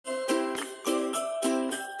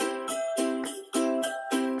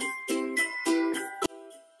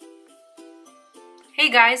Hey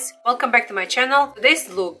guys, welcome back to my channel. Today's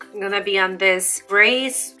look gonna be on this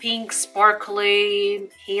gray, pink, sparkly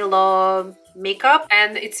halo makeup,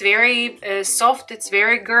 and it's very soft, it's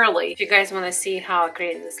very girly. If you guys want to see how I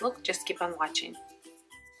created this look, just keep on watching.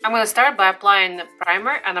 I'm gonna start by applying the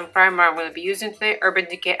primer, and on primer I'm gonna be using today Urban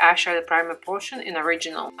Decay Eyeshadow Primer Potion in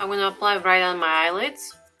Original. I'm gonna apply right on my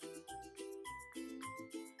eyelids,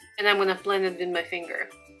 and I'm gonna blend it with my finger.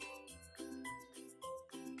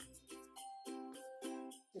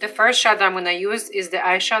 The first shadow I'm gonna use is the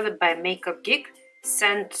eyeshadow by GEEK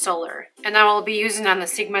Sand Solar, and I will be using on a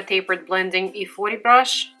Sigma Tapered Blending E40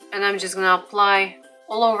 brush, and I'm just gonna apply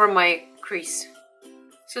all over my crease.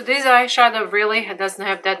 So this eyeshadow really doesn't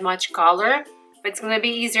have that much color, but it's gonna be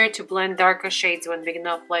easier to blend darker shades when we're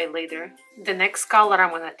gonna apply later. The next color I'm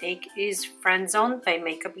gonna take is Friend Zone by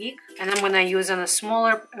GEEK, and I'm gonna use on a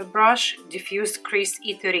smaller brush, Diffused Crease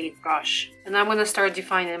E38 brush. And I'm gonna start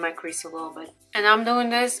defining my crease a little bit. And I'm doing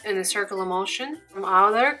this in a circular motion from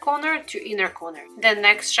outer corner to inner corner. The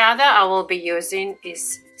next shadow I will be using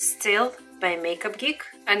is Still by GEEK,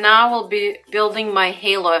 and now I will be building my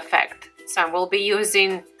halo effect. So I will be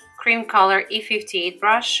using cream color E58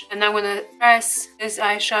 brush, and I'm gonna press this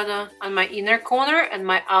eyeshadow on my inner corner and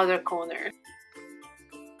my outer corner.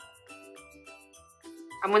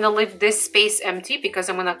 I'm gonna leave this space empty because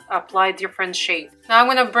I'm gonna apply different shade. Now I'm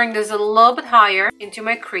gonna bring this a little bit higher into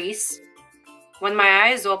my crease. When my eye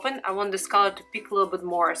is open, I want this color to peak a little bit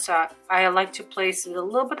more, so I like to place it a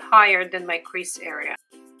little bit higher than my crease area.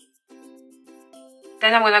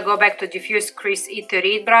 Then I'm gonna go back to Diffuse Crease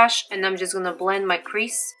E38 brush, and I'm just gonna blend my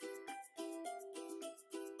crease.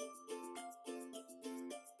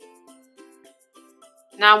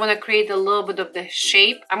 Now I'm gonna create a little bit of the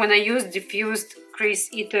shape. I'm gonna use Diffused Crease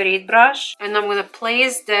E38 brush, and I'm gonna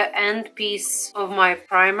place the end piece of my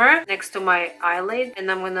primer next to my eyelid,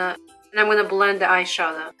 and I'm gonna blend the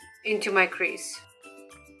eyeshadow into my crease.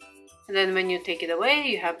 And then when you take it away,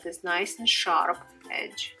 you have this nice and sharp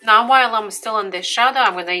edge. Now while I'm still on this shadow,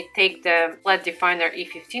 I'm gonna take the Flat Definer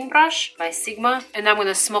E15 brush by Sigma, and I'm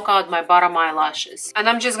gonna smoke out my bottom eyelashes. And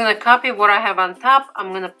I'm just gonna copy what I have on top.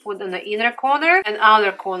 I'm gonna put in the inner corner and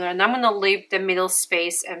outer corner, and I'm gonna leave the middle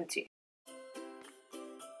space empty.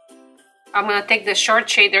 I'm gonna take the short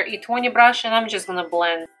shader E20 brush, and I'm just gonna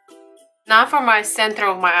blend. Now for my center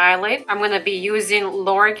of my eyelid, I'm gonna be using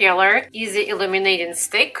Laura Geller Easy Illuminating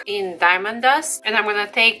Stick in Diamond Dust, and I'm gonna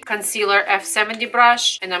take concealer F70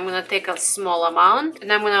 brush, and I'm gonna take a small amount,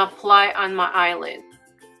 and I'm gonna apply on my eyelid.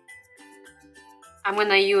 I'm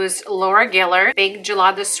gonna use Laura Geller Baked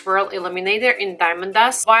Gelato Swirl Illuminator in Diamond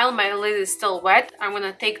Dust. While my lid is still wet, I'm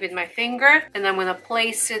gonna take with my finger and I'm gonna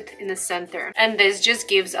place it in the center. And this just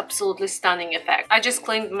gives absolutely stunning effect. I just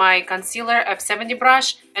cleaned my concealer F70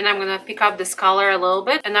 brush, and I'm gonna pick up this color a little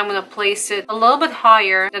bit, and I'm gonna place it a little bit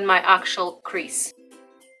higher than my actual crease.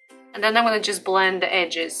 And then I'm gonna just blend the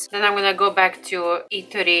edges. Then I'm gonna go back to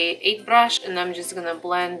E38 brush, and I'm just gonna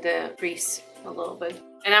blend the crease a little bit.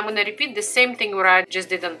 And I'm gonna repeat the same thing what I just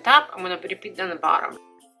did on top. I'm gonna repeat on the bottom.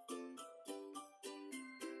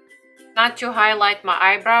 Now to highlight my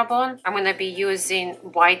eyebrow bone, I'm gonna be using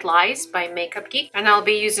White Lies by GEEK, and I'll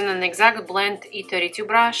be using an Exact Blend E32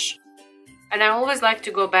 brush. And I always like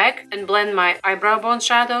to go back and blend my eyebrow bone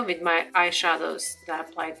shadow with my eyeshadows that I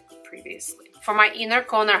applied previously. For my inner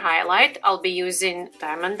corner highlight, I'll be using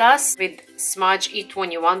Diamond Dust with Smudge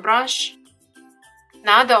E21 brush.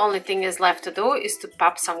 Now the only thing is left to do is to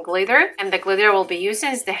pop some glitter, and the glitter we'll be using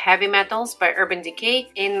is the Heavy Metals by Urban Decay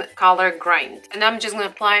in color Grind. And I'm just gonna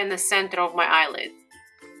apply in the center of my eyelid.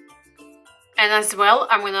 And as well,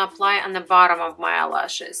 I'm gonna apply on the bottom of my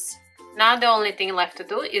eyelashes. Now the only thing left to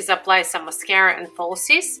do is apply some mascara and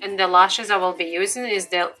falsies, and the lashes I will be using is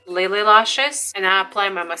the Lily lashes, and I apply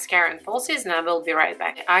my mascara and falsies, and I will be right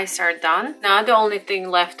back. The eyes are done. Now the only thing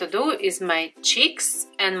left to do is my cheeks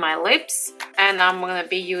and my lips, and I'm gonna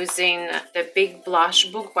be using the Big Blush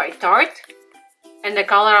Book by Tarte. And the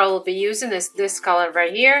color I will be using is this color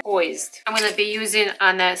right here, Poised. I'm gonna be using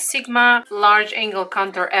on a Sigma Large Angle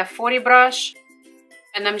Contour F40 brush,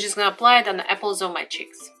 and I'm just gonna apply it on the apples of my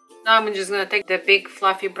cheeks. Now I'm just gonna take the big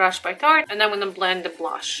fluffy brush by Tarte, and I'm gonna blend the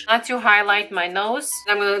blush. Now to highlight my nose,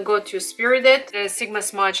 I'm gonna go to Spirited, the Sigma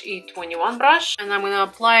Smudge E21 brush, and I'm gonna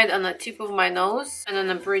apply it on the tip of my nose and on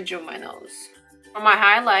the bridge of my nose. For my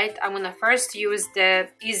highlight, I'm gonna first use the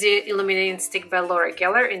Easy Illuminating Stick by Laura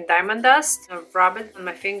Geller in Diamond Dust. I'll rub it on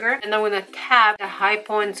my finger, and I'm gonna tap the high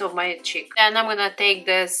points of my cheek. Then I'm gonna take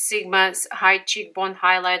the Sigma's High Cheekbone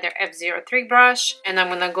Highlighter F03 brush, and I'm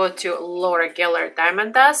gonna go to Laura Geller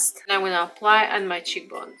Diamond Dust, and I'm gonna apply on my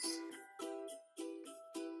cheekbones.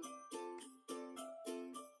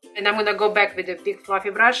 And I'm gonna go back with a big fluffy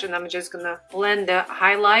brush and I'm just gonna blend the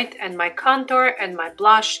highlight and my contour and my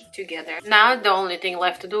blush together. Now the only thing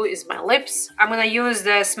left to do is my lips. I'm gonna use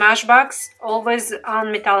the Smashbox Always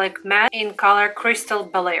On Metallic Matte in color Crystal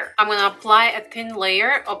Bel Air. I'm gonna apply a thin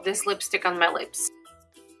layer of this lipstick on my lips.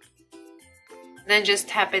 Then just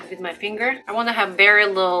tap it with my finger. I want to have very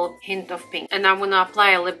little hint of pink. And I'm going to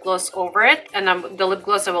apply a lip gloss over it. And the lip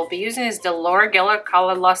gloss I will be using is the Laura Geller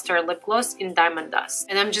Color Luster Lip Gloss in Diamond Dust.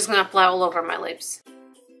 And I'm just going to apply all over my lips.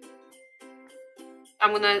 I'm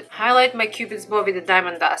going to highlight my Cupid's bow with the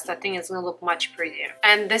Diamond Dust. I think it's going to look much prettier.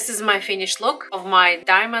 And this is my finished look of my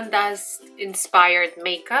Diamond Dust inspired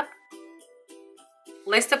makeup.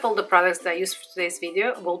 List of all the products that I used for today's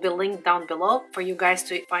video will be linked down below for you guys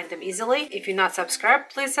to find them easily. If you're not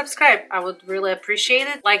subscribed, please subscribe. I would really appreciate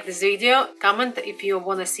it. Like this video, comment if you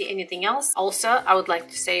want to see anything else. Also, I would like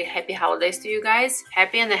to say happy holidays to you guys.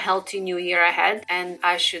 Happy and a healthy new year ahead. And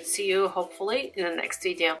I should see you hopefully in the next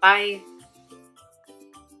video. Bye!